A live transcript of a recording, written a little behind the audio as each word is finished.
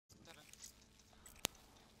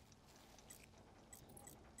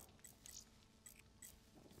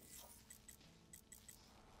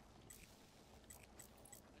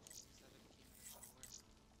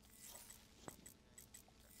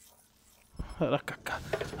Rakaka.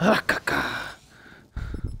 Rakaka.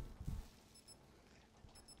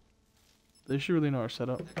 They should really know our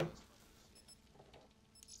setup.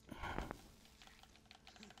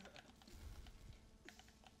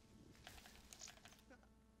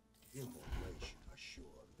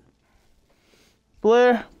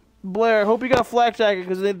 Blair, hope you got flak jacket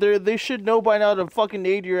because they should know by now to fucking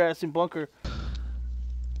nade your ass in bunker.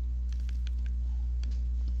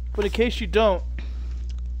 But in case you don't,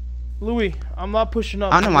 Louis, I'm not pushing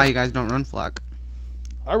up. I don't know why you guys don't run flak.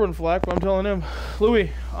 I run flak, but I'm telling him,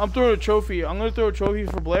 Louis, I'm throwing a trophy. I'm gonna throw a trophy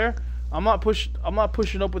for Blair. I'm not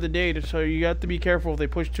pushing up with a nade, so you have to be careful if they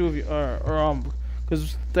push two of you,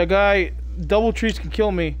 because that guy double trees can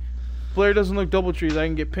kill me. Blair doesn't look double trees. I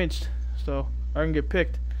can get pinched, so I can get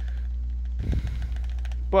picked.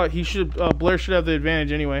 But he should. Blair should have the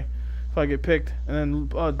advantage anyway if I get picked, and then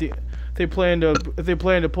if they play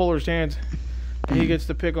into Polar's hands, and he gets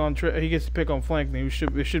to pick on flank. Then it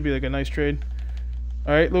should be like a nice trade.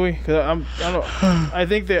 All right, Louis. Cause I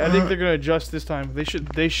think they're gonna adjust this time.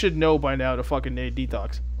 They should know by now to fucking nade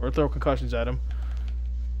Detox or throw concussions at him.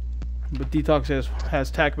 But Detox has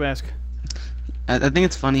tac mask. I think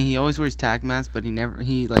it's funny. He always wears tac mask, but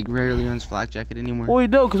he like rarely runs flak jacket anymore. Well, he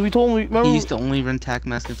don't, because we told him. Remember, he used to only run tac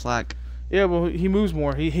mask and flak. Yeah, well, he moves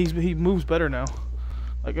more. He moves better now.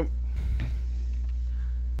 Like.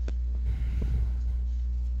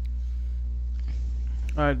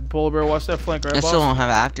 Alright, Polar Bear, watch that flank, right, I boss? still don't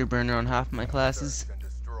have Afterburner on half of my classes.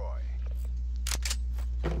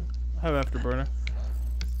 I have Afterburner.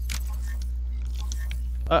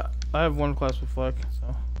 I have one class with flak,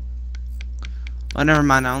 so. Oh, never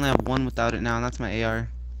mind. I only have one without it now, and that's my AR.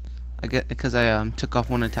 I get because I took off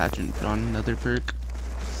one attachment and put on another perk.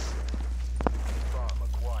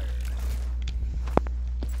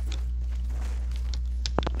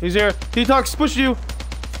 He's here. Detox, push you.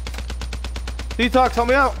 Detox, help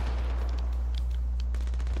me out.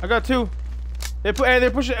 I got two. They're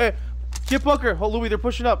pushing. Get bunker. Oh, Louis, they're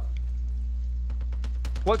pushing up.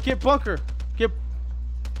 What? Get bunker. Get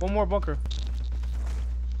one more bunker.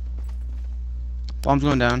 Bomb's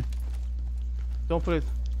going down. Don't put it.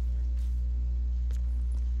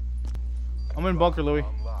 I'm in bunker, Louis.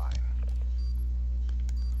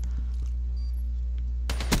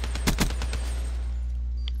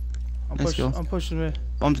 I'm pushing mid.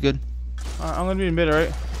 Bomb's good. Alright, I'm gonna be in mid,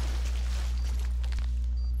 alright?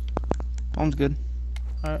 Bomb's good.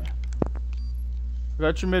 Alright. I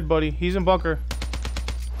got your mid, buddy. He's in bunker.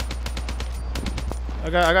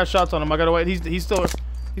 I got shots on him. I gotta wait. He's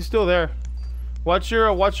still there. Watch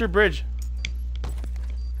your bridge.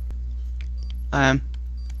 I am.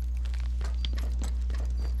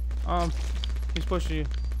 He's pushing you.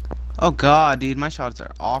 Oh god, dude, my shots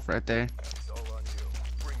are off right there.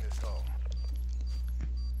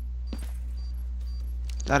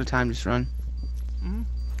 It's out of time, just run.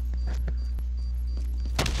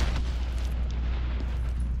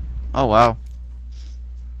 Oh wow.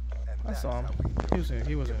 I saw him.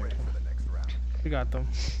 He wasn't. We got them.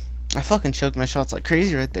 I fucking choked my shots like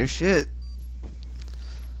crazy right there. Shit.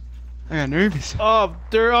 I got nervous.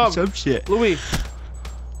 They're some shit. Louis,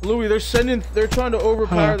 they're trying to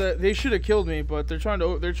overpower that. They should have killed me, but they're trying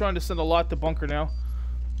to send a lot to bunker now.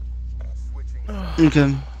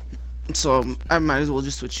 Okay. So I might as well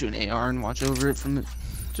just switch to an AR and watch over it from the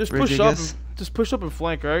Just bridge, push up. Just push up and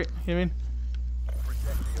flank, right? You know what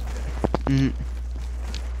I mean?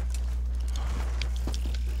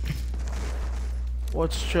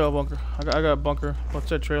 What's trail bunker? I got bunker. What's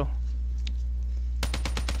that trail?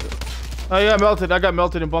 Oh yeah, melted. I got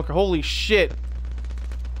melted in bunker. Holy shit!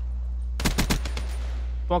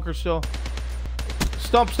 Bunker still.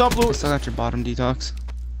 Stump, Louis. I still got your bottom Detox.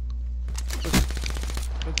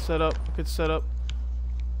 Good setup.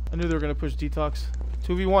 I knew they were gonna push Detox.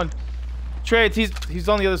 2v1. Trades. He's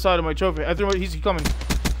on the other side of my trophy. He's coming.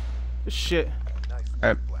 Shit.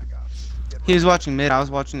 Alright. He was watching mid. I was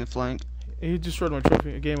watching the flank. He destroyed my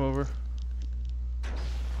trophy. Game over.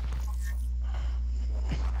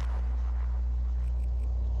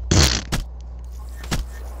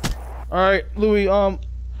 Alright, Louis, I'm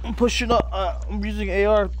pushing up. I'm using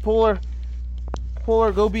AR. Polar,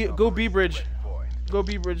 go B bridge. Go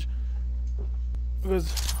B bridge.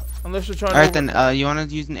 Because unless you're trying Alright to... then, you wanna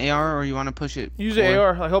use an AR or you wanna push it? Use the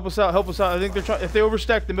AR. Like, help us out. I think they're trying... If they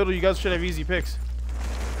overstack the middle, you guys should have easy picks.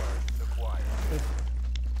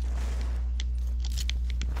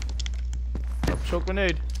 Choke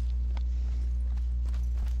grenade.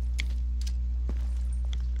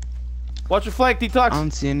 Watch your flank, Detox. I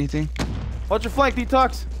don't see anything. Watch your flank,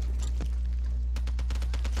 Detox.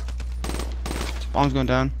 Bomb's going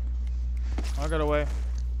down. I got away.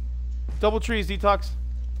 Double trees, detox.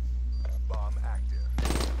 Bomb active.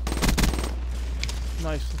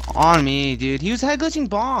 Nice. On me, dude. He was head glitching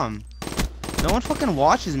bomb. No one fucking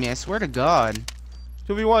watches me, I swear to God.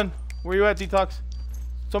 2v1. Where you at, detox?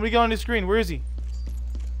 Somebody get on his screen. Where is he?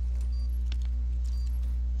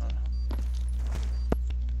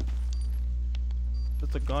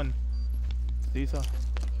 That's a gun. Detox.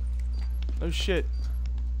 No shit.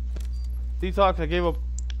 Detox, I gave up.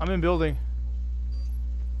 I'm in building.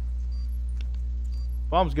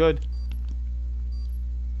 Bomb's good.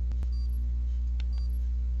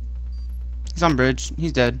 He's on bridge.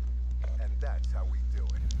 He's dead. And that's how we do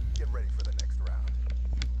it. Get ready for the next round.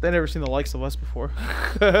 They never seen the likes of us before.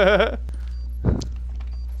 Yeah,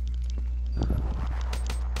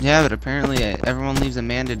 but apparently everyone leaves a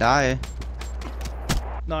man to die.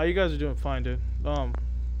 Nah, you guys are doing fine, dude.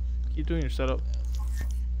 Keep doing your setup.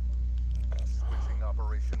 Switching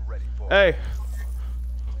operation ready for. Hey,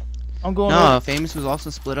 I'm going. No, over. Famous was also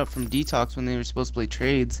split up from Detox when they were supposed to play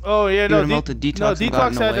trades. Oh yeah, He no. would have melted Detox and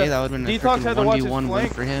gotten away. That would have been a Detox had to watch his 1v1 win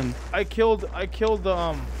flank. for him. I killed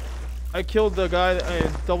the guy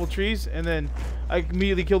at double trees, and then I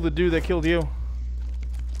immediately killed the dude that killed you.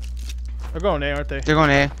 They're going A, aren't they? They're going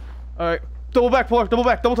A. All right, double back, Polar, double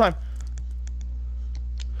back, double time.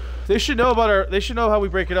 They should know about our. They should know how we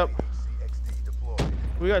break it up. CXD deployed.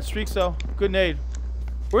 We got streaks though. Good nade.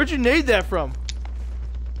 Where'd you nade that from?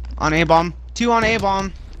 On A bomb. 2 on A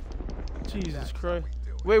bomb. Jesus Christ.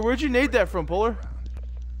 Wait, where'd you nade that from, Polar?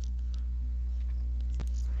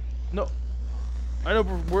 No. I know,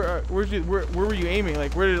 but where were you aiming?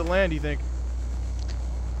 Like, where did it land, do you think?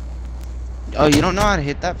 Oh, you don't know how to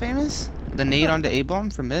hit that, Famous? The nade onto A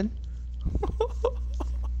bomb from mid?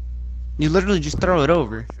 You literally just throw it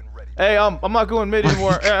over. Hey, I'm not going mid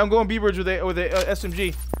anymore. I'm going B bridge with a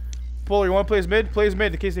SMG. Polar, you want to play his mid? Play his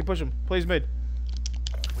mid in case they push him. Play his mid.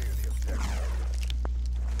 Clear the objective.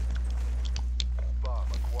 Bomb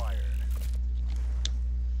acquired.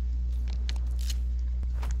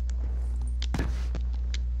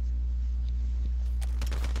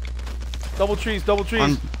 Double trees, double trees.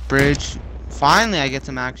 On bridge. Finally, I get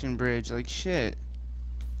some action bridge. Like, shit.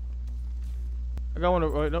 I got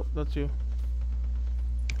one. Wait, nope, that's you.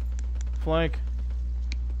 Flank.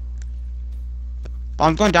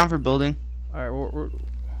 Bomb's going down for building. All right, we're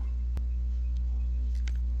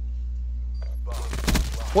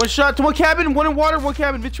one shot to one cabin, one in water, one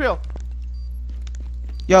cabin, vitriol.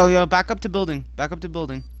 Yo, back up to building. Back up to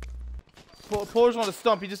building. Polar's on a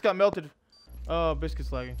stump. He just got melted.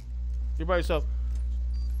 Biscuit's lagging. You're by yourself.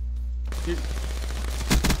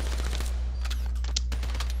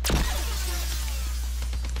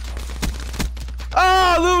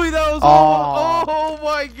 Ah, Louis, that was. Oh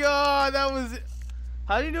my God, that was.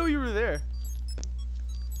 How do you know you were there?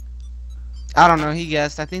 I don't know. He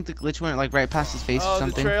guessed. I think the glitch went like right past his face or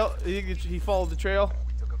something. The trail. He followed the trail.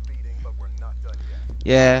 We took a beating, but we're not done yet.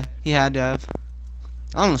 Yeah, he had to have.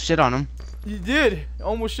 I almost shit on him. You did.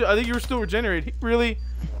 Almost shit. I think you were still regenerated. Really?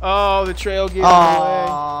 Oh, the trail gave him away.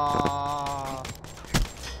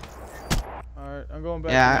 Alright, I'm going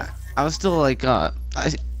back. Yeah, I was still like,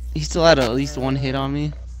 he still had at least one hit on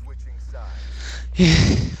me. Switching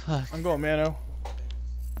sides. Fuck. I'm going Mano.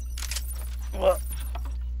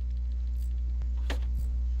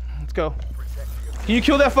 Let's go. Can you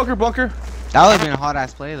kill that fucker bunker? That would have been a hot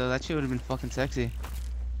ass play though. That shit would have been fucking sexy.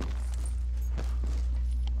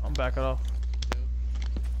 I'm backing off.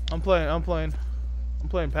 I'm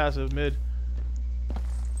playing passive mid.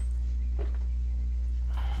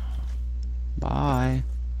 Bye.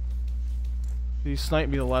 You sniped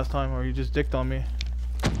me the last time, or you just dicked on me.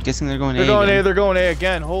 Guessing they're going A. They're going again. A. They're going A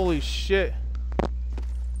again. Holy shit!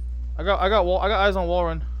 I got eyes on wall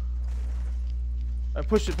run. I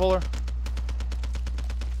pushed it, Polar.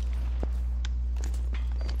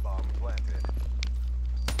 Bomb planted.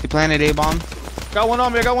 He planted A bomb. Got one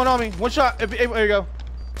on me. I got one on me. One shot. There you go.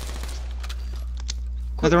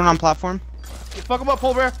 Another one on platform. You fuck him up,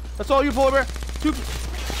 Polar Bear. That's all you, Polar Bear.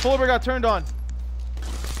 Polar Bear got turned on.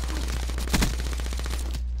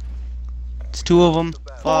 It's 2 of them.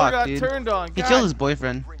 Polar Fuck, got dude. turned on. He God. killed his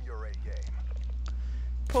boyfriend. Bring your A game.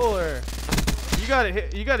 Polar. You gotta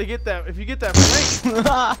hit. You gotta get that. If you get that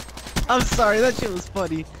flank. I'm sorry, that shit was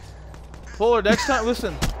funny. Polar. Next time,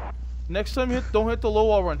 listen. Next time you don't hit the low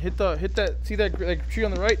wall run. Hit that. See that like, tree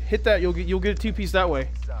on the right? Hit that. You'll get a 2-piece that way.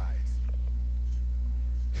 Sides.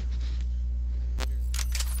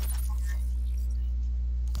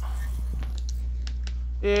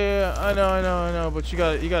 Yeah, I know. But you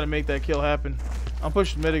gotta make that kill happen. I'm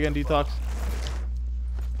pushing mid again, Detox.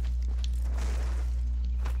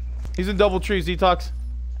 He's in double trees, Detox.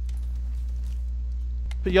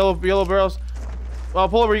 Yellow barrels.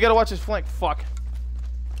 Pull over. You gotta watch his flank. Fuck.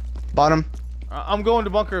 Bottom. I'm going to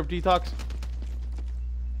bunker detox.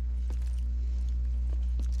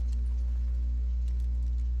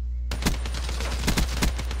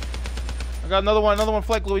 I got another one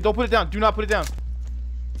flank, Louis. Don't put it down. Do not put it down.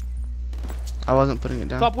 I wasn't putting it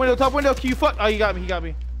down. Top window. Can you fuck? Oh, you got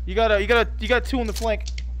me. You got two on the flank.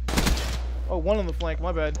 Oh, one on the flank.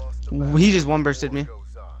 My bad. He just one bursted me.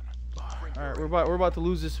 All right, we're about to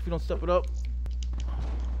lose this if we don't step it up.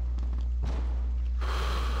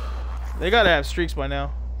 They gotta have streaks by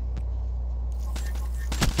now.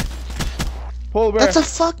 Polar bear. That's a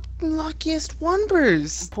fucking luckiest one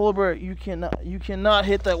burst. Polar bear, you cannot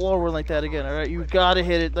hit that wall run like that again. All right, you gotta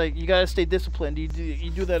hit it. Like you gotta stay disciplined. You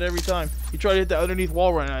do that every time. You try to hit the underneath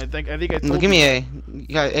wall run. I think I told Look, you. give me A. You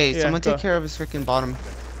got A. Yeah, Someone take care of his freaking bottom.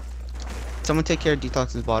 Someone take care of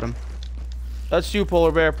Detox's bottom. That's you,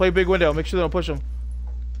 Polar bear. Play big window. Make sure they don't push him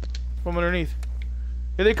from underneath.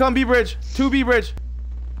 Here they come. B bridge. 2 B bridge.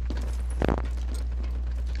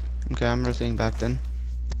 Okay, I'm rotating back then.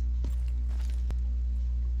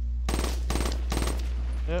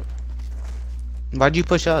 Yep. Why'd you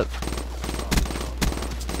push up?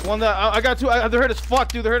 One that I got 2. They're hurt as fuck,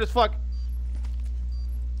 dude. They're hurt as fuck.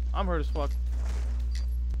 I'm hurt as fuck.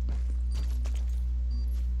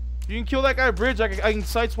 If you can kill that guy at bridge, I can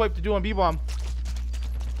sideswipe to do on B-bomb.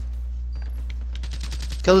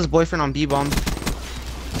 Kill his boyfriend on B-bomb.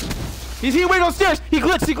 He's here waiting on stairs. He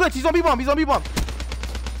glitched. He's on B-bomb.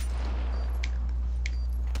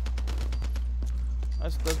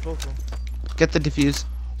 That's both of them. Get the defuse.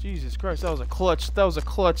 Jesus Christ, that was a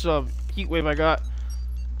clutch heat wave I got.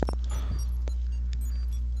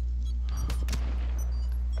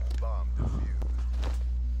 Bomb defused.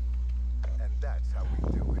 And that's how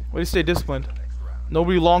we do it. Way to stay disciplined. Next round.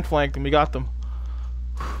 Nobody long flanked and we got them.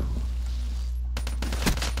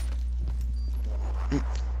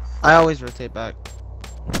 I always rotate back.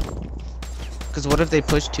 Cause what if they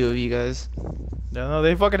push 2 of you guys? Yeah, no,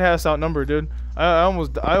 they fucking had us outnumbered, dude. I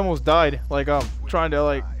almost died, like trying to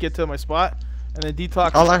like get to my spot, and then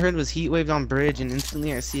detox. All I heard was heat waved on bridge, and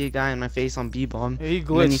instantly I see a guy in my face on B bomb. Yeah, he And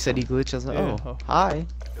then you glitched. said he glitched. I was like, Yeah. oh, hi.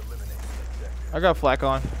 I got flak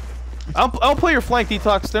on. I'll play your flank,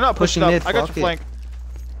 detox. They're not pushing Pushing up. mid, I got your fuck it. flank.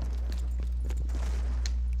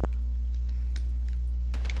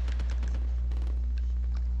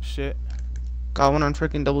 Shit. Got one on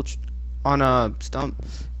freaking on a stump.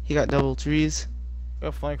 He got double trees.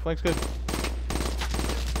 Got flank. Flank's good.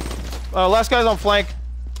 Last guy's on flank.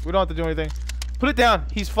 We don't have to do anything. Put it down.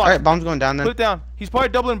 He's fucked. All right, bomb's going down then. Put it down. He's probably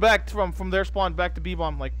doubling back from their spawn back to B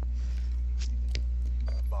bomb. Like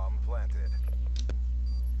Bomb planted.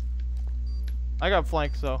 I got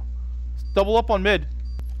flank, so double up on mid.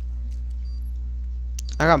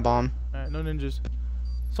 I got bomb. All right, no ninjas.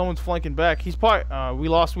 Someone's flanking back. He's probably we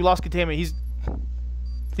lost containment. He's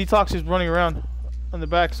Detox is running around on the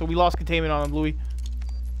back, so we lost containment on him, Louis.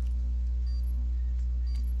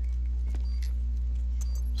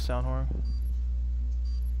 Sound horn.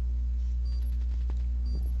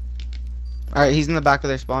 All right, he's in the back of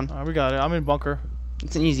their spawn. We got it. I'm in bunker.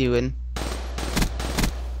 It's an easy win.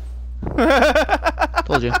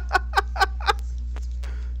 Told you.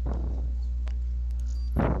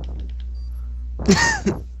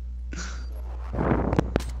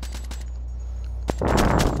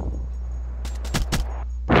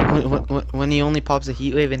 When he only pops a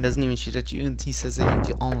heat wave and doesn't even shoot at you, and he says that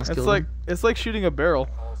you almost killed him. It's like shooting a barrel.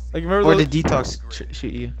 Like remember Or those, did Detox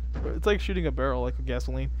shoot you? it's like shooting a barrel, like a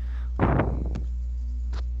gasoline.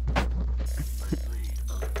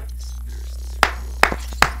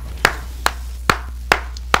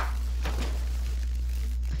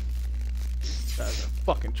 That's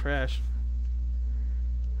fucking trash.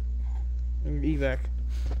 Evac.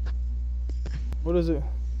 What is it?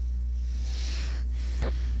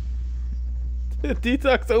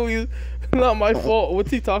 Detox always not my fault. What's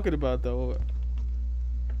he talking about though?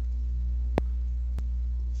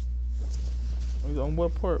 On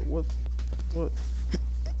what part? What?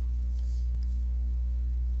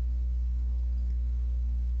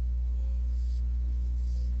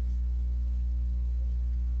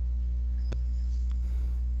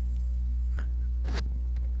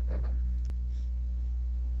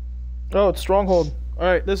 Oh, it's stronghold. All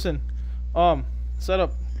right, listen. Set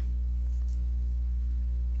up.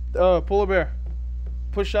 Polar bear.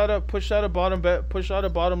 Push out a bottom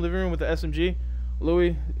living room with the SMG.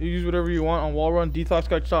 Louis, you use whatever you want on wall run. Detox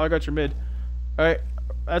got shot. I got your mid. All right,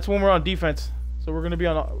 that's when we're on defense. So we're gonna be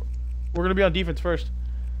on defense first.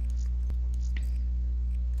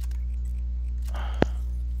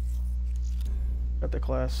 Got the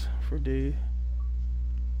class for D.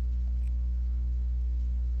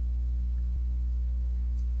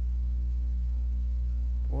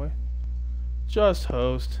 Just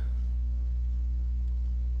host.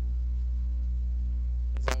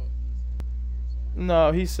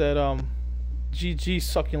 No, he said, GG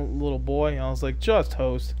sucking little boy. And I was like, just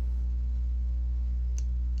host.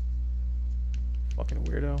 Fucking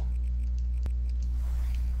weirdo.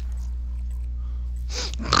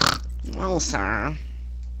 Well, sir.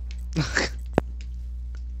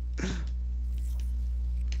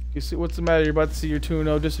 You see, what's the matter? You're about to see your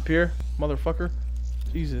 2-0 disappear? Motherfucker.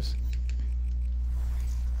 Jesus.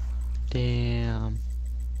 Damn.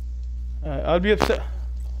 I'd be upset.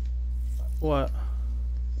 What?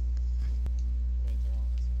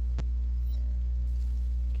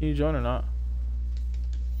 Can you join or not?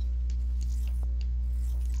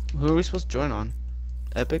 Who are we supposed to join on?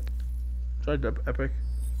 Epic? Try Epic.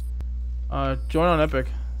 Join on Epic.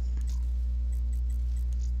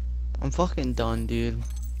 I'm fucking done, dude.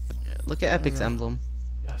 Look at Epic's emblem.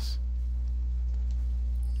 Yes.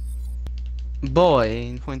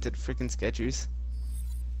 Boy, he pointed freaking Skechers.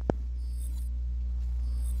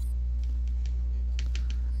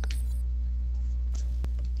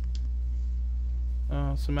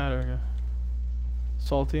 What's the matter?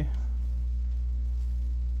 Salty.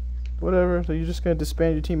 Whatever. So you're just gonna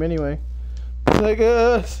disband your team anyway.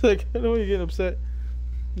 It's like I know you're getting upset.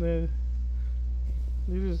 Man,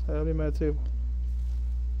 you just I'll be mad too.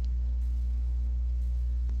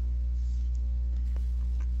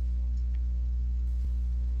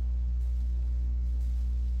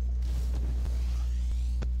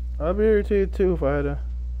 I'll be irritated too if I had to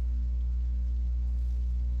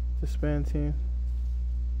disband team.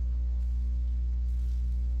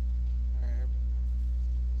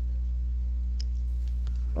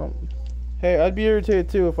 Hey, I'd be irritated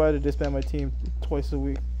too if I had to disband my team twice a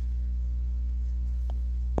week.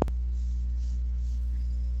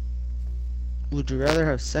 Would you rather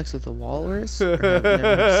have sex with a walrus or have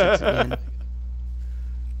never have sex again?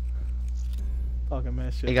 Talking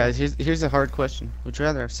mad shit. Hey guys, here's a hard question. Would you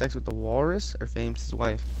rather have sex with a walrus or Famous'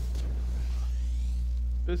 wife?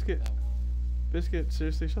 Biscuit,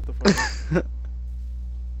 seriously, shut the fuck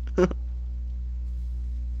up.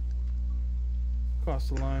 Cross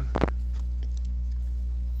the line.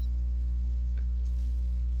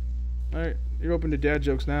 Alright, you're open to dad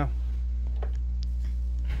jokes now.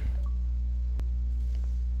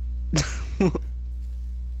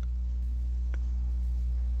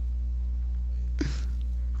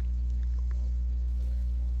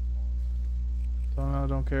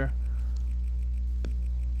 Don't care.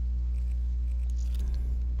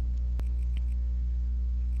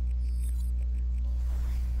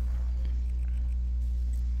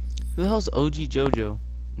 Who the hell's OG Jojo?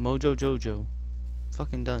 Mojo Jojo.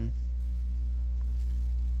 Fucking done.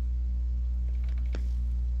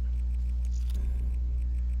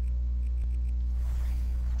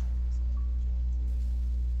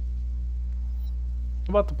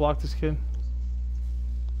 I'm about to block this kid.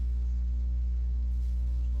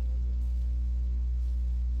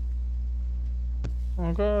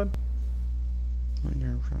 Oh god. When you're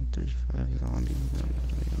around 35 zombies.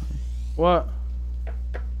 What?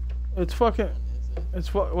 It's fucking.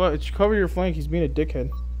 It's what? It's cover your flank. He's being a dickhead.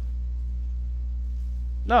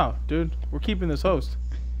 No, dude. We're keeping this host.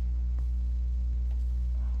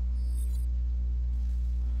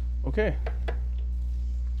 Okay.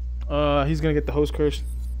 He's gonna get the host curse.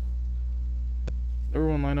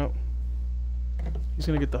 Everyone line up. He's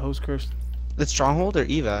gonna get the host curse. The stronghold or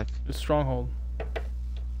evac? The stronghold.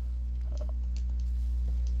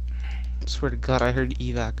 Swear to God, I heard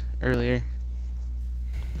evac earlier.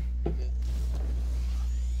 All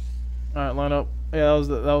right, line up. Yeah, that was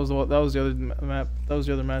the other map. That was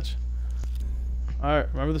the other match. All right,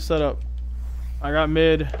 remember the setup. I got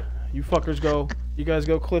mid. You fuckers go. You guys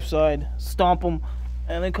go cliffside. Stomp them,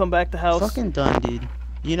 and then come back to house. Fucking done, dude.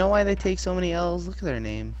 You know why they take so many L's? Look at their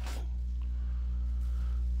name.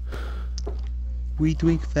 We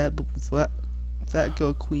drink fat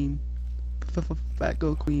girl queen. Fat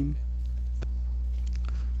girl queen.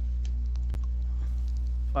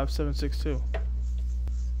 5762.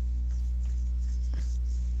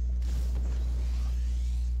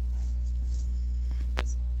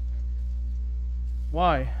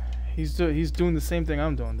 Why? He's doing the same thing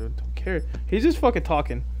I'm doing, dude. Don't care. He's just fucking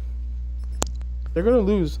talking. They're gonna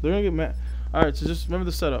lose. They're gonna get mad. All right, so just remember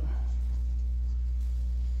the setup.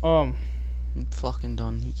 I'm fucking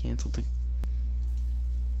done. He canceled the.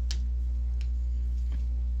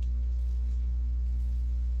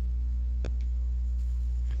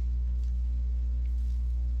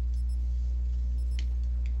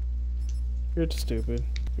 You're just stupid.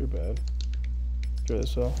 You're bad. Try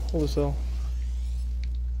this L. Hold this L.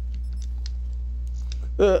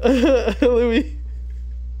 Louis.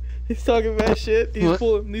 He's talking bad shit. He's What?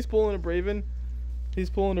 pulling a Braven. He's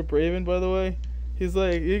pulling a Braven, by the way. He's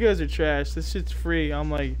like, you guys are trash. This shit's free. I'm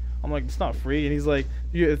like, it's not free. And he's like,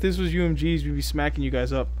 if this was UMGs, we'd be smacking you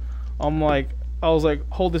guys up. I was like,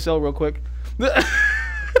 hold this L real quick.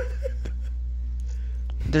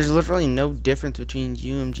 There's literally no difference between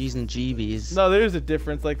UMGs and GBs. No, there is a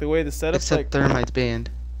difference. Like the way the setup's Except like. Thermite's banned.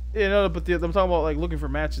 Yeah, no, but I'm talking about like looking for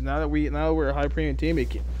matches. Now that we're a high premium team,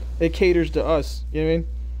 it caters to us. You know what I mean?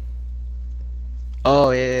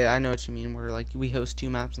 Oh yeah, I know what you mean. We're like we host 2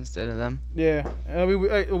 maps instead of them. Yeah,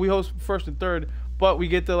 we host first and third, but we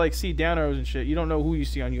get to like see down arrows and shit. You don't know who you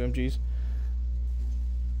see on UMGs.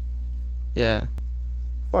 Yeah.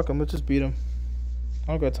 Fuck them. Let's just beat them.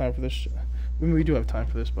 I don't got time for this shit. I mean, we do have time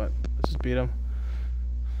for this, but let's just beat them.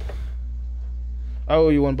 I owe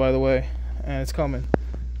you one, by the way, and it's coming,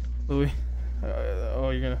 Louis.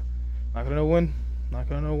 You're not gonna know when, not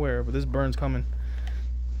gonna know where, but this burn's coming.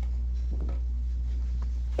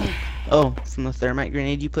 Oh, from the thermite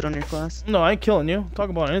grenade you put on your class? No, I ain't killing you.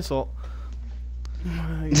 Talk about an insult.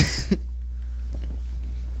 I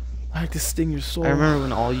like to sting your soul. I remember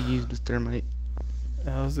when all you used was thermite.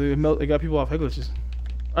 It got people off head glitches.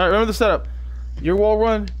 All right, remember the setup. Your wall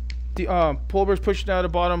run. The polar bear's pushing out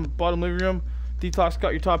of bottom living room. Detox got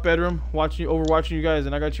your top bedroom, overwatching you guys,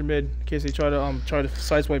 and I got your mid in case they try to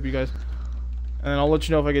sideswipe you guys. And then I'll let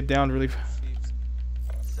you know if I get downed really.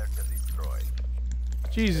 Sector destroyed.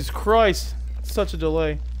 Jesus Christ, such a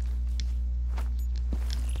delay.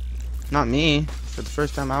 Not me. For the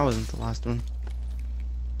first time I wasn't the last one.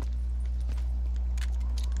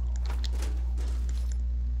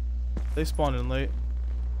 They spawned in late.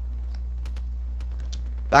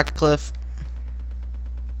 Back cliff.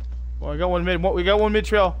 Well, I got one mid. We got one mid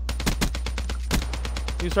trail.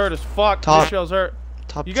 He's hurt as fuck. Top. Mid trail's hurt.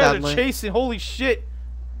 Top You guys satellite. are chasing. Holy shit!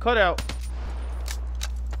 Cut out.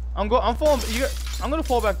 I'm falling. I'm gonna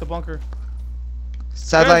fall back to bunker.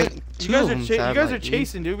 Satellite. You Two guys of are them you guys are satellite, dude.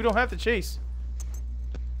 chasing, dude. We don't have to chase.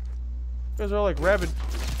 You guys are all like rabid.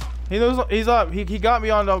 He knows he's up. He got me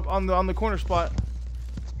on the corner spot.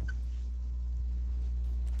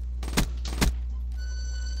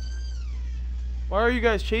 Why are you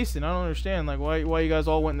guys chasing? I don't understand. Like why you guys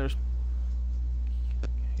all went in there?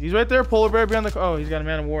 He's right there, polar bear behind the. Oh, he's got a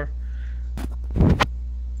man of war. We're out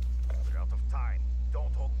of time.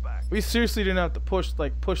 Don't hold back. We seriously didn't have to push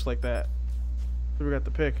like that. So we got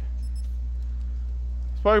the pick.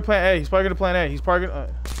 He's probably playing A. He's probably gonna plan A. He's probably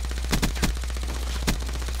gonna.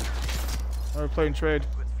 We're playing trade.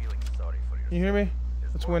 Quit feeling sorry for yourself. You hear me?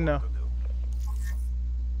 There's Let's more win now. work to do.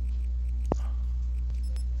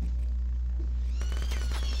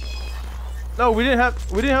 No, we didn't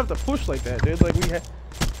have to push like that, dude. Like we had.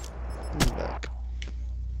 Back.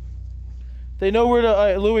 They know where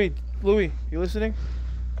to. Louis, you listening?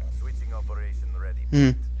 Switching operation ready.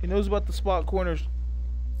 Hmm. He knows about the spot corners.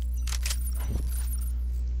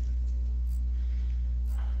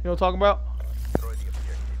 You know what I'm talking about? Destroy the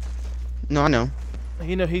objective. No, I know.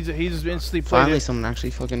 He's instantly played Finally, it. someone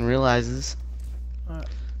actually fucking realizes. Alright.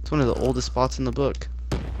 It's one of the oldest spots in the book.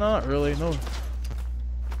 No, not really. No.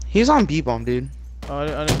 He's on B-bomb, dude. Oh, I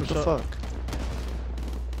never What the saw. fuck?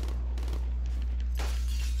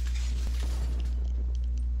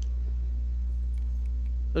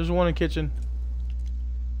 There's one in kitchen.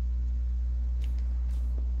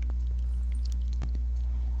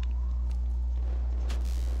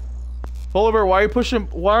 Polar bear, why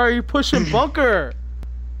are you pushing bunker?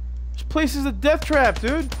 This place is a death trap,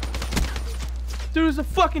 dude. Dude, it's a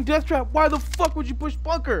fucking death trap. Why the fuck would you push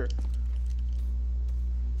bunker?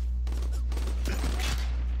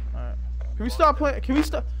 Alright. Can we stop playing? Can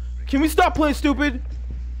we stop playing stupid?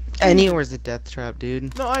 Anywhere's a death trap,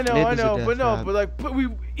 dude. No, I know, Mid was a death but no, trap. but like,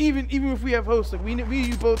 even if we have hosts, like me and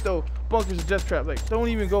you both though, bunker's a death trap. Like, don't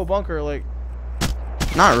even go bunker. Like,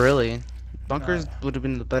 Not really. Bunkers would have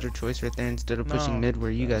been the better choice right there instead of pushing No. mid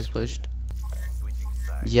where you guys pushed. Switching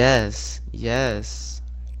sides. Yes. Yes.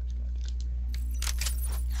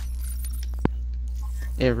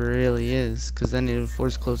 It really is, because then it would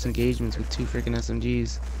force close engagements with 2 freaking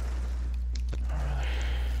SMGs.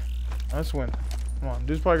 let's win. Come on,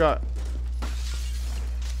 dude's probably got.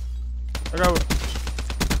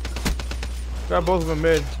 Got both of them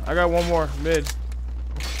mid. I got one more mid.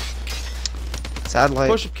 Satellite.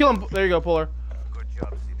 Push, kill him. There you go, Polar. Good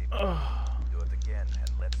job, CDP. Do it again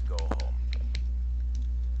and let's go home.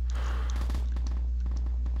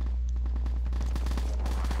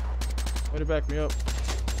 Way to back me up.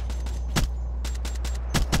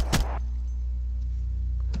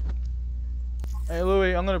 Hey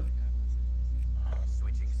Louis, I'm gonna.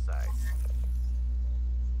 Switching sides.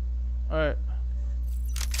 Alright.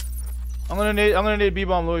 I'm gonna need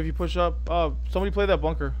B-bomb, Louis, if you push up. Somebody play that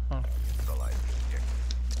bunker. Huh. Neutralize objective.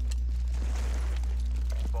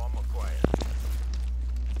 Bomb acquired.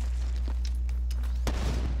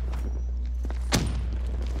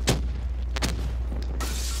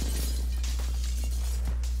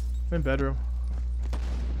 I'm in bedroom.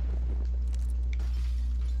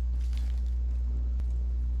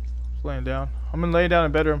 Just laying down. I'm laying down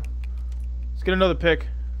in bedroom. Let's get another pick.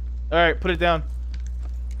 Alright, put it down.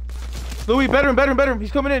 Louis, bedroom.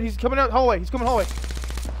 He's coming in. He's coming out hallway. He's coming hallway.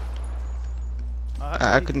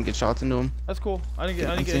 I couldn't get shots into him. That's cool. I didn't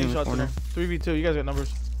get seeing any the shots in corner. him. 3v2. You guys got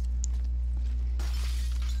numbers.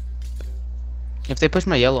 If they push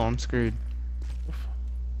my yellow, I'm screwed.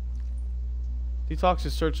 Detox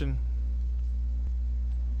is searching.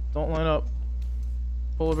 Don't line up.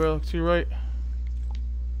 Polar bear, look to your right.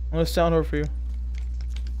 I'm gonna sound over for you.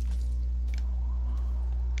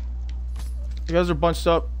 You guys are bunched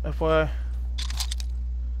up, FYI.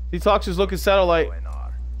 Detox is looking satellite.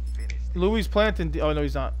 ONR. Finished. Louis planting. Oh no,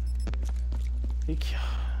 he's not.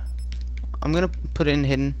 I'm gonna put it in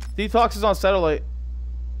hidden. Detox is on satellite.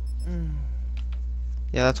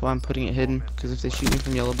 Yeah, that's why I'm putting it hidden. Because if they shoot me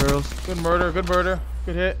from yellow barrels, Good murder.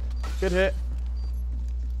 Good hit.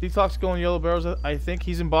 Detox going yellow barrels. I think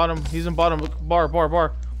he's in bottom. He's in bottom. Look, bar.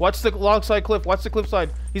 Watch the log side cliff. Watch the cliff side.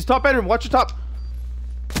 He's top bedroom. Watch your top.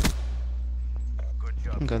 Good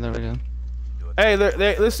job. okay, there we go. Hey,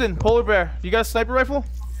 listen, Polar Bear. You got a sniper rifle?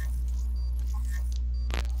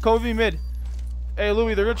 Come with me mid. Hey,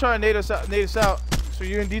 Louis, they're gonna try and nade us out. So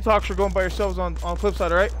you and Detox are going by yourselves on cliff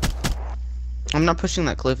side, alright? I'm not pushing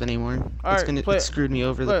that cliff anymore. Alright, It screwed me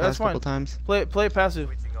over the that's past fine. couple times. Play it passive.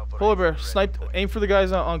 Switching operation Polar Bear, ready. snipe. Aim for the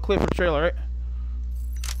guys on cliff or trail, alright?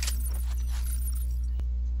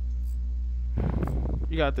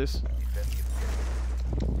 You got this.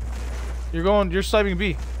 You're sniping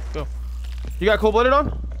B. Go. You got cold-blooded on?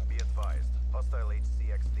 Be advised. Hostile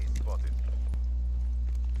HCXD spotted.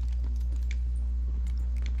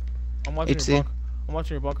 I'm watching HC. your bunker. I'm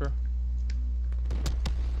watching your bunker.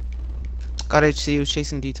 Got HC, was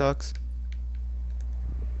chasing Detox.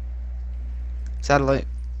 Satellite.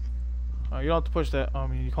 You don't have to push that. I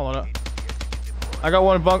mean, you call it up. I got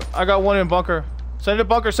one in bunker. Send it to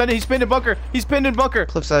bunker. Send it. He's pinned in bunker. He's pinned in bunker.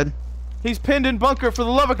 Cliffside. He's pinned in bunker. For the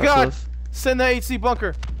love of Got God, cliff. send that HC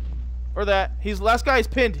bunker. Or that. Last guy is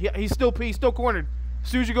pinned. He's still cornered. As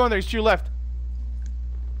soon as you go in there, he's to your left.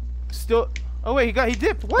 Still. Oh wait, he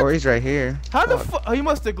dipped. What? Or he's right here. How the Fuck. fuck? Oh, he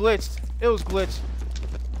must have glitched. It was glitched.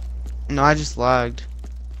 No, I just lagged.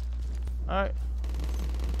 All right.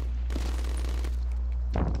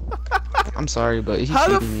 I'm sorry, but he's How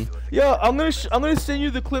the shooting me. Yo, I'm gonna send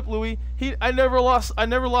you the clip, Louis. I never lost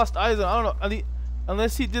eyes on. I don't know.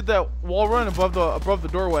 Unless he did that wall run above the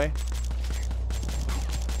doorway.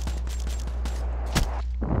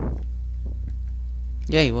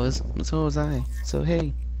 Yeah, he was. So was I. So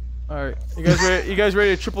hey. All right, you guys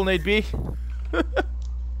ready to triple nade B?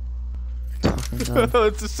 Talking dumb.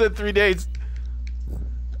 Let's just send 3 nades.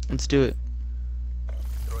 Let's do it.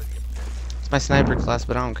 Destroy the objective. It's my sniper class,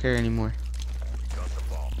 but I don't care anymore. We got the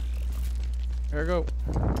bomb. There we go.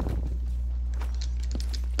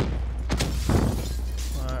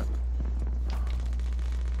 All right.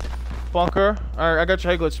 Bunker. All right, I got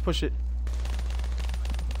your head glitch. Push it.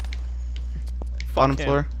 Bottom him.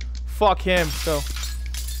 floor. Fuck him. Go.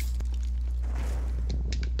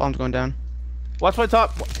 Bomb's going down. Watch my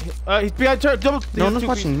top. He's behind turret. Double. No he's one's 2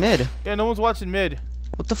 watching feet. mid. Yeah, no one's watching mid.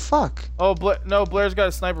 What the fuck? Oh, no, Blair's got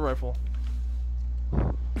a sniper rifle.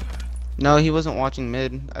 No, he wasn't watching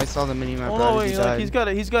mid. I saw the mini map Oh right no, as he wait, like,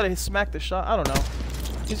 died. he's got to smack the shot. I don't know.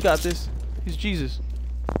 He's got this. He's Jesus.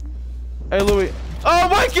 Hey, Louis. Oh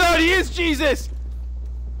my God, he is Jesus.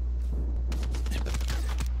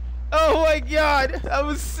 Oh my God, that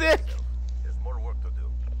was sick. There's more work to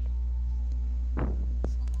do.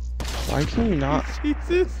 Why can you not?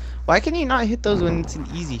 Jesus. Why can you not hit those when it's an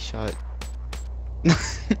easy shot?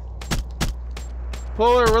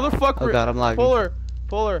 Polar, where the fuck? Oh God, I'm lagging.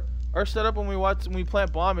 Polar. Our setup when we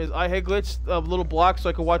plant bomb is I head glitch a little block so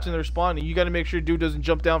I can watch in their spawn. And you got to make sure dude doesn't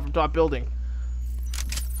jump down from top building.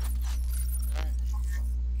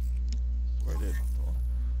 Where did?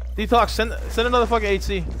 Detox, send another fucking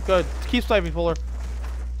HC. Good. Keep sniping, Polar.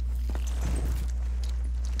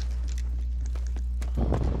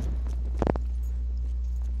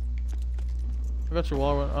 I got your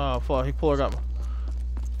wall run. Oh fuck, he Polar got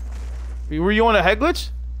me. Were you on a head glitch?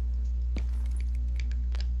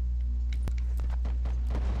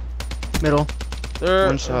 Middle. They're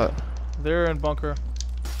One shot. They're in bunker.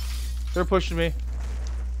 They're pushing me.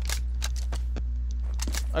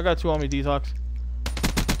 I got 2 on me, Detox.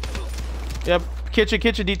 Yep. Kitchen,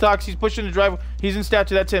 Detox. He's pushing the drive. He's in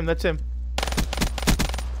statue. That's him.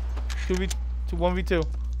 1v2.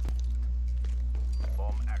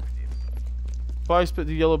 Bomb active. Probably spit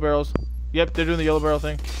the yellow barrels. Yep, they're doing the yellow barrel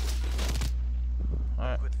thing.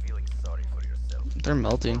 Alright. Quit feeling sorry for yourself. They're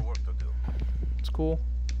melting. More work to do. It's cool.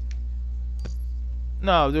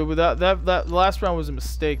 No, dude, but that last round was a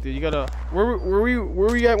mistake, dude. You gotta. Where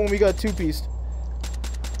we at when we got 2-pieced?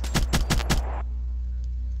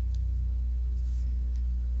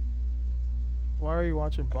 Why are you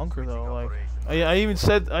watching bunker though? Like, I even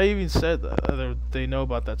said that they know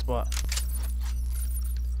about that spot.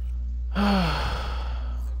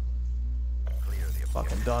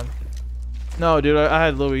 Fucking done. No, dude, I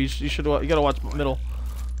had Louis. You gotta watch middle.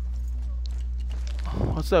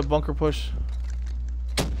 What's that bunker push?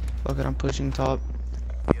 Fuck it, I'm pushing top.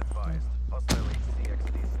 Be advised. Hostile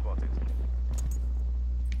HCXD spotted.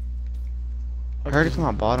 I heard it from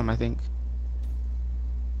my bottom, I think.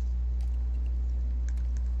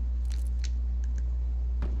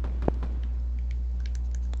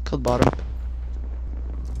 Killed bottom.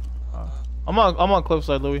 I'm on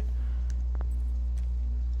cliffside, Louis.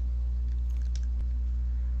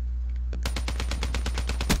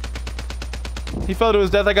 He fell to his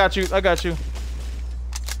death. I got you.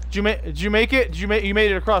 Did you make it? You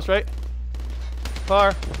made it across, right?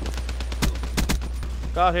 Car.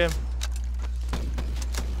 Got him.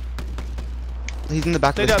 He's in the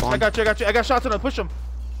back of Stay the down. spawn. I got you. I got shots on him. Push him.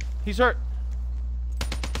 He's hurt.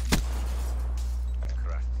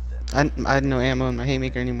 I had no ammo in my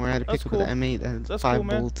haymaker anymore. I had to That's pick up cool. the M8 that had That's 5 cool,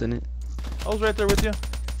 man. bullets in it. I was right there with you.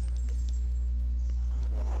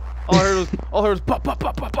 All I heard was pop, pop,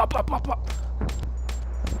 pop, pop, pop, pop, pop, pop.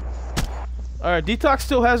 All right, Detox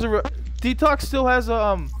still has a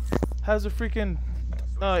freaking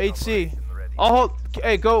HC. I'll hold.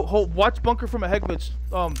 Hey, watch bunker from a head glitch.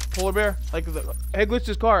 Polar bear, like the head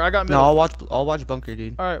glitch's car. I got middle. No, I'll watch bunker,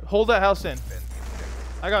 dude. All right, hold that house in.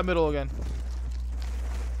 I got middle again.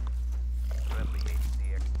 Friendly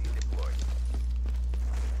HCXD deployed.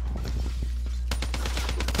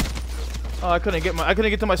 Oh, I couldn't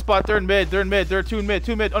get to my spot. They're in mid. They're 2 in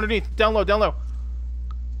mid. Underneath. Down low.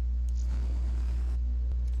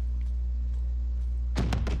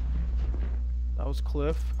 That was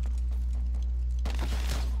Cliff.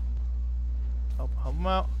 Help him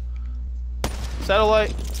out.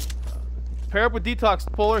 Satellite. Pair up with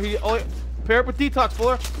Detox, Polar. Pair up with Detox,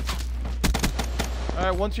 Polar. All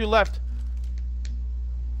right, one to your left.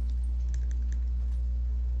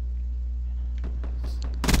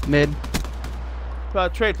 Mid.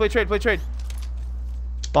 Trade. Play trade.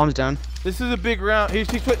 Bomb's down. This is a big round.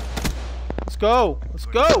 He's Let's go.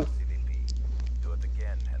 CVP. Do it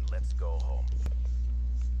again and let's go home.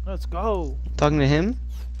 Let's go. Talking to him?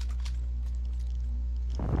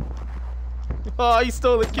 Oh, he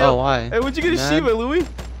stole the kill. Oh, why? Hey, where'd you get a Mad? Shiva, Louis?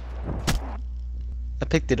 I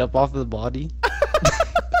picked it up off of the body.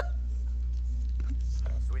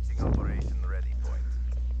 Switching operation ready point.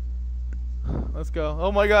 Let's go.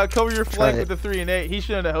 Oh my god, cover your flank it. with the 3 and 8. He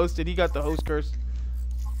shouldn't have hosted. He got the host curse.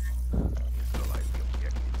 Neutralize the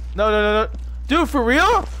objective. No. Dude, for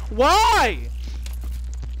real? Why?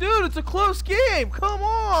 Dude, it's a close game. Come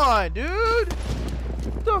on, dude.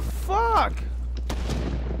 What the fuck?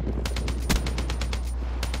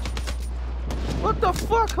 What the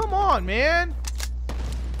fuck? Come on, man.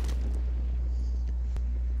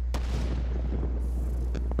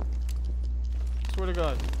 Swear to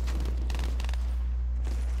God.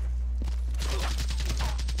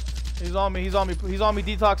 He's on me,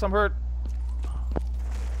 Detox, I'm hurt.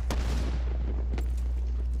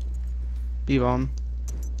 B-bomb.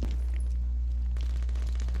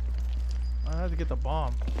 I had to get the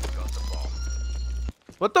bomb. Got the bomb.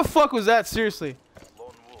 What the fuck was that? Seriously.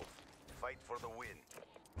 Lone Wolf. Fight for the win.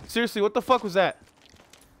 Seriously, what the fuck was that?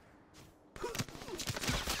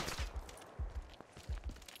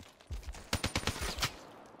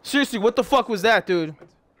 Seriously, what the fuck was that, dude?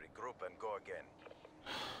 Regroup and go again.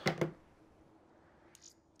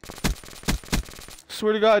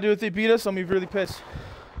 Swear to God, dude, if they beat us, I'm gonna be really pissed.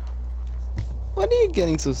 What are you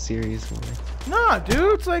getting so serious for? Nah,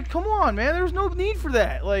 dude, it's like, come on, man. There's no need for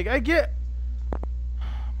that. Like, I get.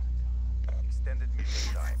 Extended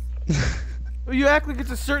mission time. You act like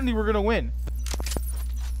it's a certainty we're gonna win.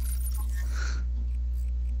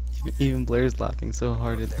 Even Blair's laughing so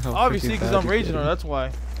hard at how Obviously, freaking because bad I'm you're raging on getting. her, that's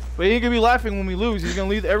why. But he ain't gonna be laughing when we lose. He's gonna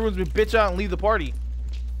leave. Everyone's gonna bitch out and leave the party.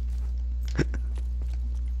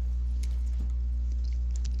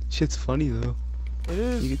 Shit's funny though. It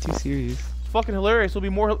is. You get too serious. It's fucking hilarious. It'll be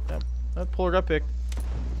more. That Polar got picked.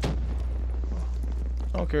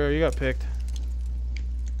 Oh don't care. You got picked.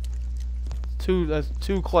 That's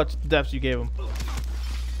two clutch deaths you gave him.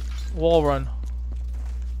 Wall run.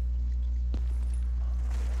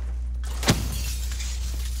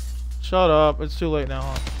 Shut up. It's too late now,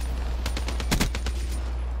 huh?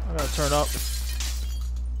 I gotta turn up.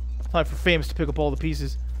 Time for Famous to pick up all the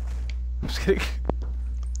pieces. I'm just kidding.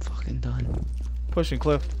 Fucking done. Pushing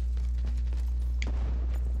Cliff.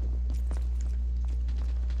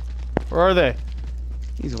 Where are they?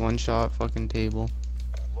 He's one shot fucking table.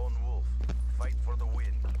 Lone Wolf, fight for the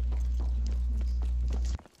win.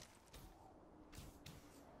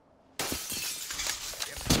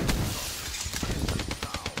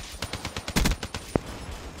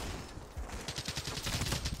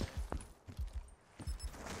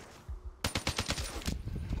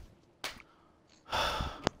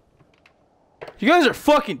 You guys are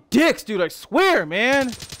fucking dicks, dude. I swear,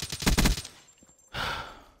 man.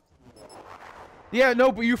 Yeah,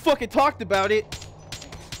 no, but you fucking talked about it.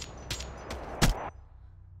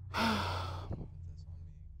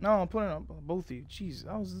 No, I'm putting it on both of you. Jeez,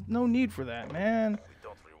 that was no need for that, man. We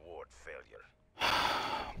don't reward failure.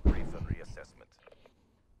 Brief and reassessment.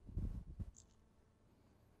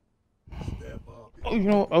 Oh, you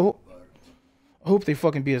know, I hope they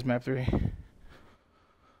fucking beat us map 3.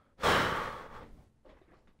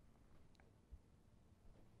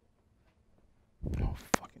 Oh,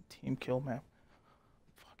 fucking team kill map.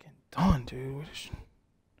 Fucking done, dude. What is...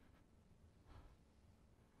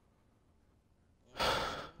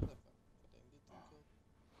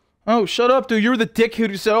 Oh, shut up, dude. You're the dickhead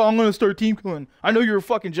who said, "Oh, I'm gonna start team killing." I know you were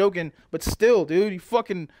fucking joking, but still, dude, you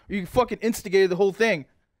fucking instigated the whole thing.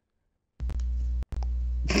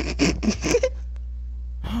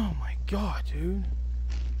 Oh my god, dude.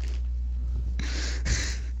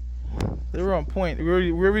 They were on point. We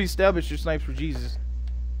already established your snipes for Jesus.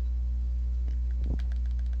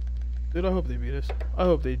 Dude, I hope they beat us. I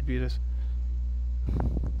hope they beat us.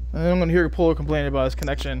 And then I'm gonna hear Polar complaining about his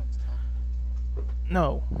connection.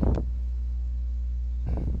 No.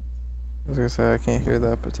 I was gonna say I can't hear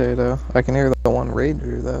that potato. I can hear the one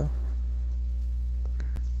rager though.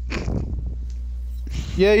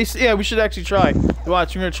 Yeah, yeah, we should actually try.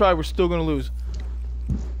 Watch, we're gonna try. We're still gonna lose.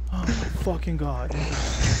 Oh my fucking god.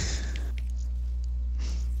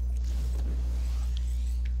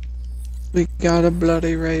 We got a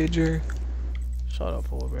bloody rager. Shut up,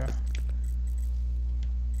 Polar Bear.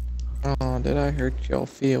 Oh, did I hurt your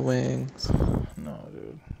feelings? No,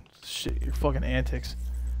 dude. Shit, your fucking antics.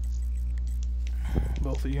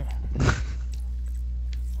 Both of you.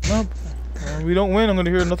 Nope. We don't win. I'm gonna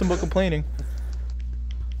hear nothing but complaining.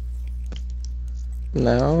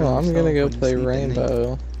 No, I'm gonna go play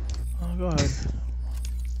Rainbow. Oh, go ahead.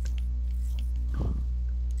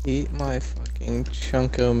 Eat my fucking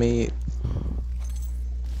chunko meat.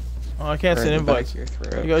 Oh, I can't Right send in the back invites. of your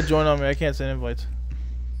throat. You gotta join on me. I can't send invites.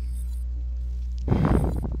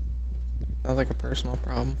 Sounds like a personal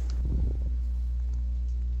problem.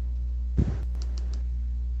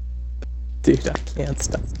 Dude, I can't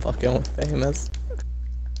stop fucking with Famous.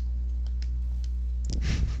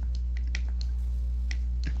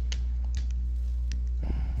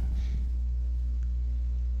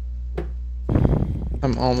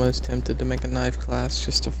 I'm almost tempted to make a knife class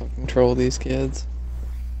just to fucking troll these kids.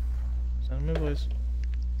 Send them invites.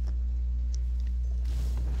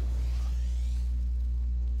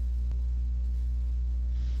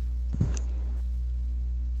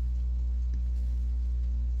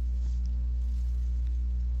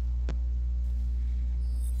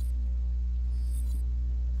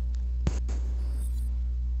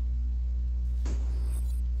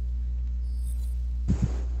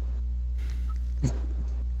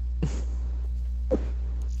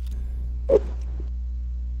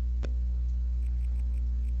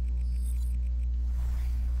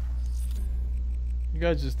 You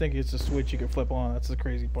guys just think it's a switch you can flip on. That's the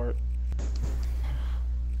crazy part.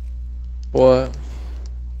 What?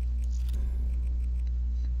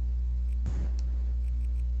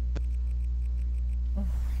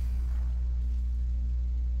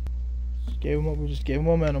 We just gave him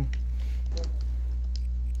momentum.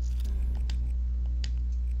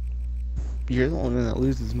 You're the one that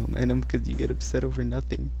loses momentum because you get upset over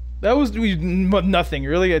nothing. That was nothing.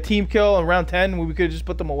 Really, a team kill in round 10 where we could have just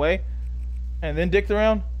put them away and then dicked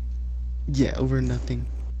around. Yeah, over nothing.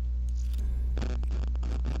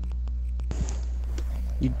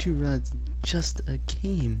 You 2 rounds, just a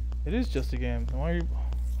game. It is just a game. Why are you?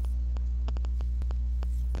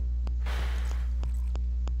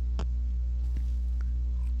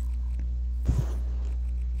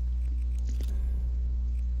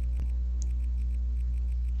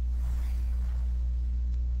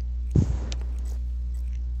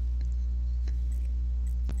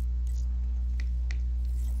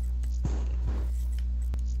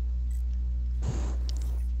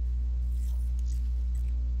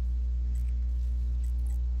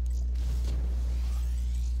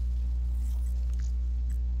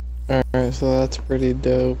 Alright, so that's pretty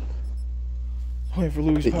dope. Waiting for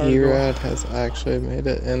Louis The Power to go. Erad has actually made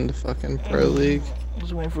it into fucking Pro League.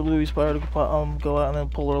 Just waiting for Louis Power to go out and then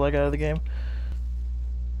pull her leg out of the game.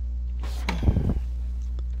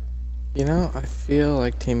 You know, I feel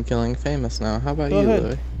like Team Killing famous now. How about Go you, ahead.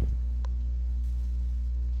 Louis?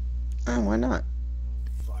 Oh, why not?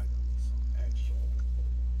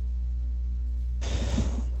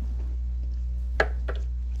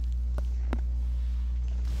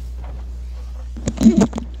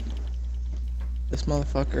 This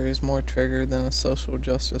motherfucker is more triggered than a social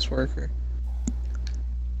justice worker.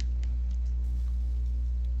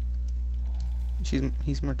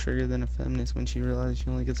 He's more triggered than a feminist when she realizes she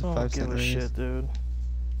only gets a I don't 5-cent give a raise. shit, dude.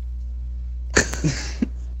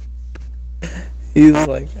 He's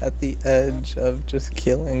like at the edge of just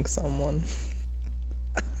killing someone.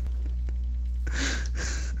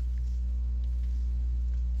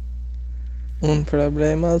 Un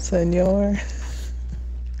problema, señor.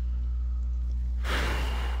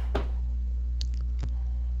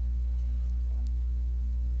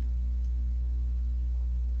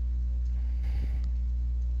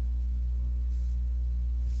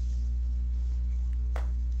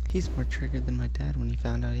 He's more triggered than my dad when he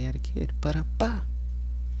found out he had a kid. Ba-da-ba.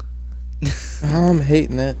 I'm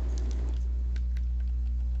hating it.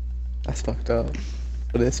 That's fucked up.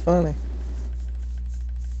 But it's funny.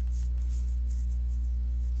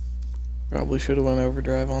 Probably should have went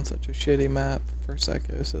overdrive on such a shitty map for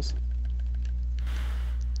Psychosis.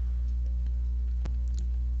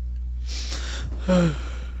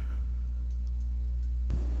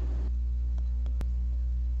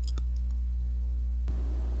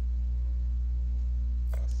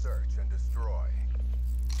 Search and destroy.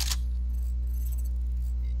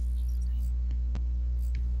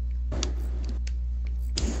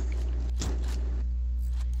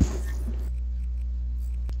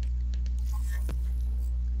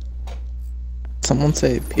 Someone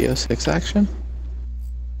say PO6 action?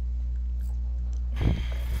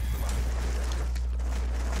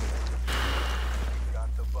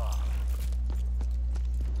 Got the bomb.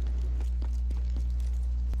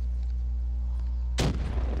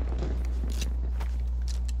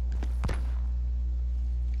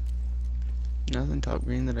 Nothing top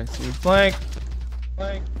green that I see. Flank.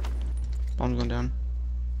 Flank. Bomb's going down.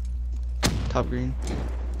 Top green.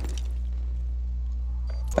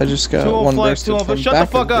 I just got Two on one flank, bursted two on from flank. Shut the back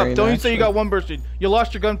of fuck up. green, Don't you say you actually. got one bursted. You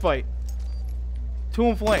lost your gunfight. Two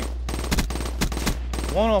on flank.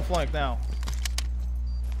 One on flank now.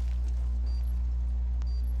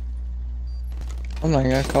 I'm not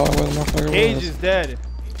gonna call it where the motherfucker Cage was. is dead.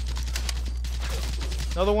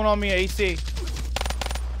 Another one on me, AC. And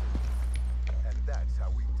that's how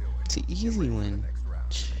we do it. It's an easy win. Next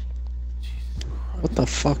round. What the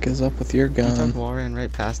fuck is up with your He took gun? wall ran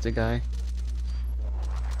right past a guy.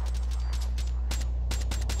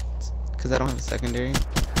 Cause I don't have a secondary.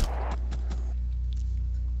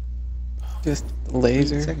 Just You need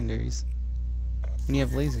laser? secondaries. When you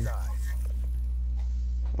have laser.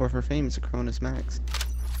 Or for fame, it's a Cronus Max.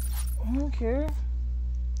 I don't care.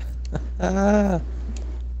 Ah,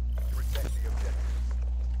 Protect the objective.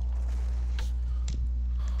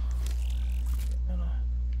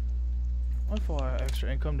 What if I have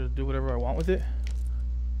extra income to do whatever I want with it?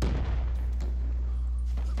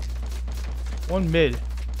 One mid.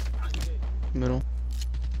 Middle.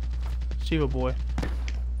 Shiva boy.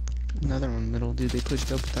 Another one middle. Dude, they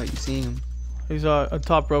pushed up without you seeing him. He's a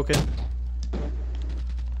top broken.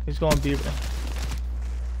 He's going beaver.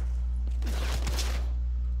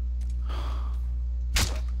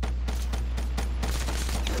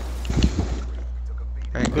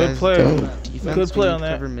 Alright, Good guys. play. go. Defense, Good play we need on to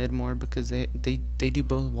that. cover mid more because they do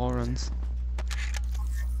both wall runs.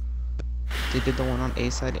 They did the one on A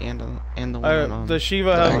side and the one on The Shiva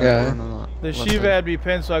That had guy. the left Shiva side. had me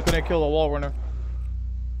pinned, so I couldn't kill the wall runner.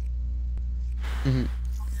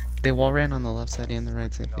 They wall ran on the left side and the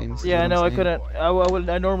right side. Famous. Yeah, I know. I couldn't.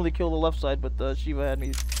 I normally kill the left side, but the Shiva had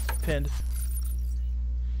me pinned.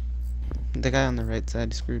 The guy on the right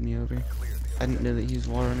side screwed me over. I didn't know that he was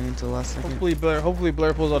wall running until the last second. Hopefully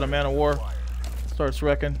Blair pulls out a man of war, starts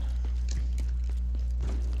wrecking.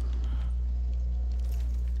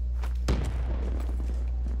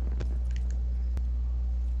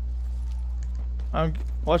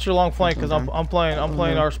 Watch your long flank, cause I'm playing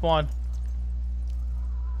our spawn.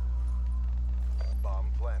 Bomb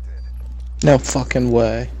planted. no fucking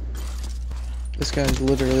way. This guy's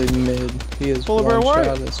literally mid. He is Polar one bear, what?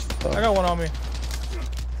 shot as fuck. I got one on me.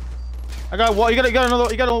 I got wall. You got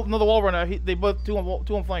another wall runner. They both two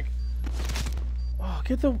on flank. Oh,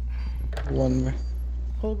 get the One.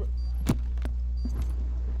 Polar bear.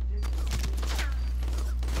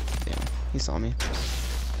 He saw me.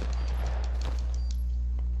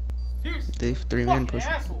 They 3-man push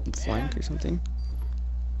flank or something.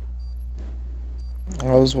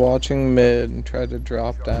 I was watching mid and tried to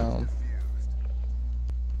drop down.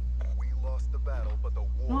 We lost the battle, but the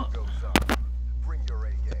war goes on. Bring your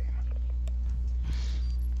A game.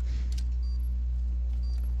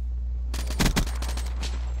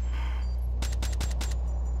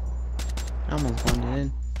 I almost blended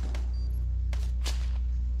in.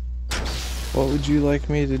 What would you like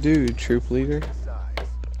me to do, troop leader?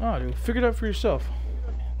 Oh, dude, figure it out for yourself.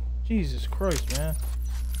 Jesus Christ, man.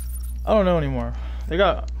 I don't know anymore. They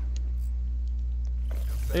got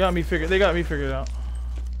me figured out.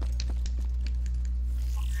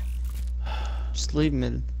 Just leave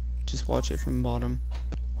mid. Just watch it from bottom.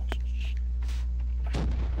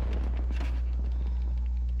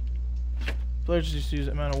 Players just use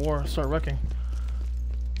that man of war, start wrecking.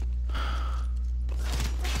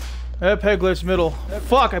 That peg glitch middle.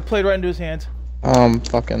 Fuck, I played right into his hands. I'm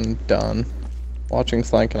fucking done. Watching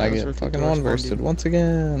flank and I Those get are fucking people one responding. bursted once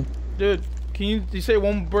again. Dude, can you say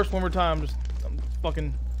one burst one more time? I'm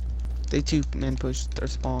fucking. They 2-man push their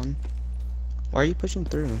spawn. Why are you pushing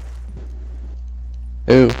through?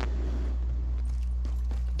 Ew.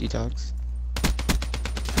 Detox.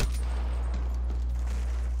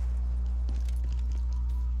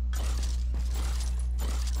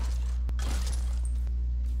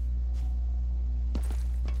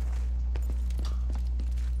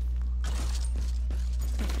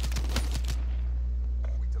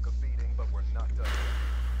 We took a beating, but we're not done.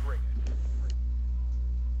 Bring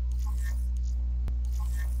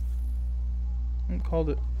it. Called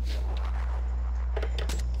it.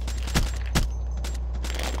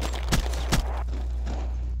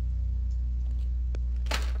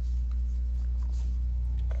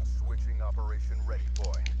 Switching operation ready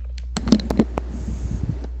point.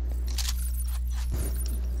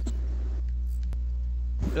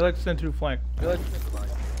 They like to send through flank. Bomb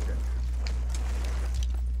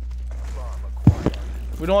acquired.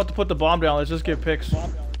 We don't have to put the bomb down. Let's just get picks.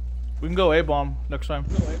 We can go A bomb next time.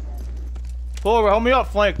 Pull over, help me up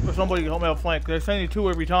flank. Or somebody help me up flank. They're sending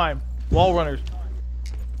 2 every time. Wall runners.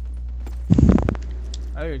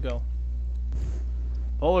 There you go.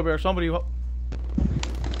 Polar bear, somebody. Bomb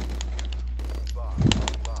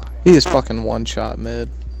online. He is fucking one shot mid.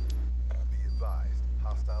 Be advised.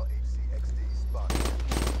 Hostile HCXD spotted.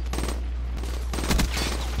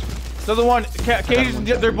 The other one, Cages,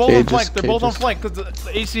 they're both on Cages, flank. They're both on Cages. flank because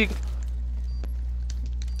the AC.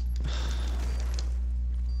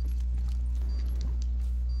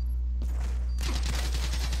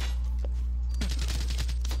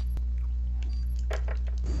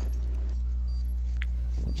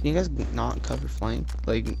 Can you guys not cover flank?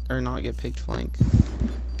 Like, or not get picked flank?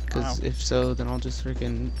 Because Wow. if so, then I'll just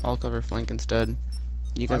I'll cover flank instead.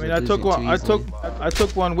 You I guys mean, are I took losing one. too I easily.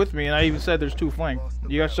 took one with me, and I even said there's 2 flank.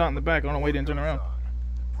 You got shot in the back. I don't know why you didn't turn around.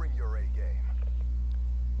 Bring your A game.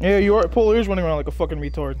 Yeah, you are. Polar is running around like a fucking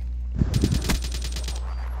retard.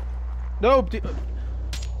 No.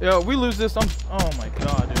 Yeah, we lose this. Oh my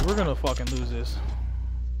god, dude, we're gonna fucking lose this.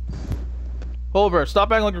 Polar bear,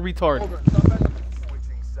 stop acting like a retard.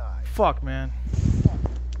 Switching sides. Fuck, man.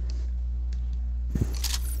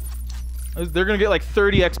 They're gonna get like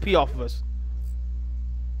 30 XP off of us.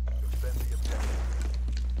 Defend the objective.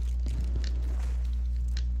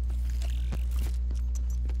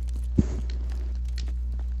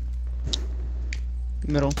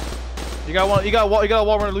 Middle. You got one. You got a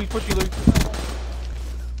wall runner. Luke, push you, Luke.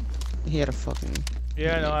 He had a fucking.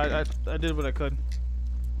 Yeah, I know. I did what I could.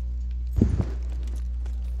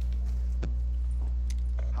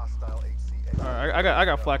 Hostile HCXD. All right, I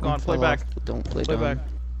got flak on. Play Fall back. off, but don't play Play down. back.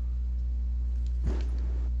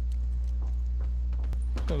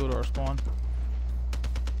 Gonna go to our spawn.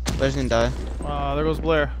 Blair's gonna die. There goes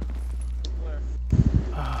Blair.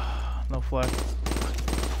 No flag.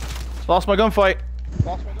 Lost my gunfight.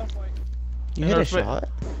 You In hit our a shot?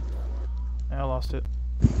 Yeah, I lost it.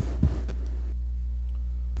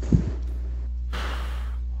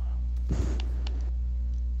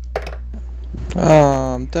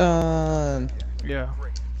 Oh, I'm done. Yeah.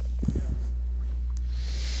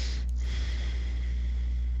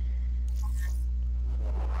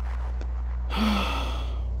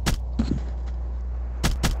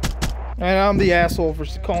 And I'm the asshole for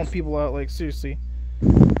calling people out, like, seriously.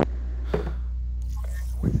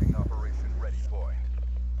 Switching operation ready point.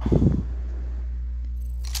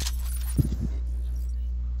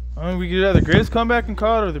 I mean, we could either the greatest comeback in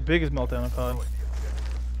COD or the biggest meltdown in COD.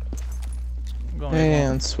 I'm going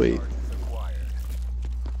And sweet.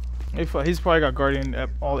 Acquired. He's probably got Guardian at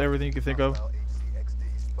everything you can think of. Hostile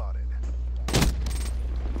HCXD spotted.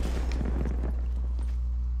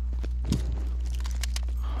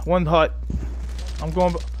 One hut. I'm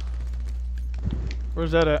going.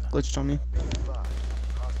 Where's that at? Glitched on me.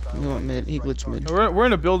 He went mid. He glitched mid. We're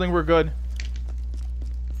in a building. We're good.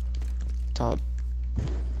 Top.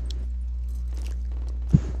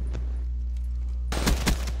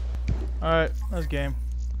 All right, that's game.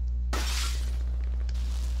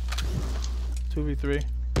 2v3.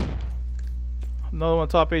 Another one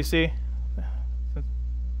top AC.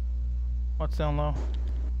 What's down low?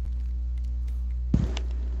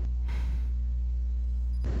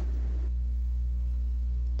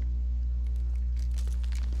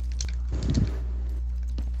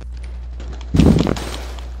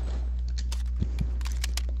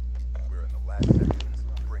 We're in the last seconds.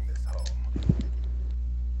 Bring this home.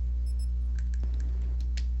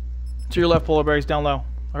 To your left, polar bear. He's down low.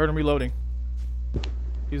 I heard him reloading.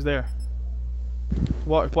 He's there.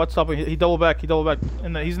 What's stopping? He doubled back. He doubled back.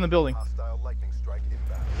 He's in the building. Hostile lightning strike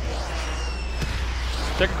inbound.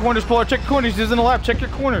 Check your corners, polar. Check your corners. He's in the lab. Check your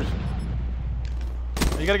corners.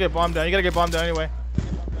 You gotta get bombed down. You gotta get bombed down anyway.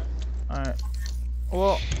 All right.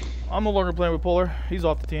 Well, I'm no longer playing with polar. He's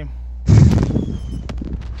off the team.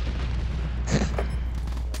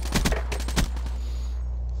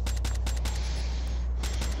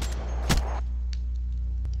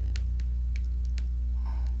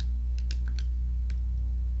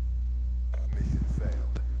 Mission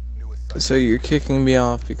failed. New assignment. So you're kicking me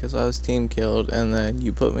off because I was team killed, and then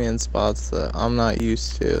you put me in spots that I'm not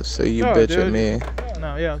used to. So you No, bitch dude. at me.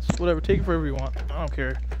 No, yeah, it's whatever. Take it for whatever you want. I don't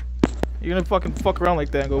care. You're gonna fucking fuck around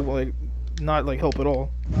like that and go like, not like help at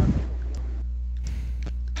all.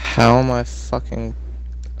 How am I fucking?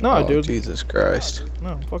 No, Oh, dude. Jesus Christ. No,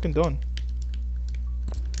 I'm fucking done.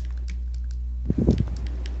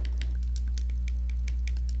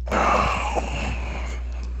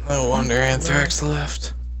 No wonder Anthrax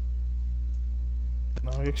left.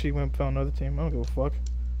 No, he actually went and found another team. I don't give a fuck.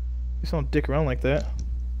 You don't dick around like that.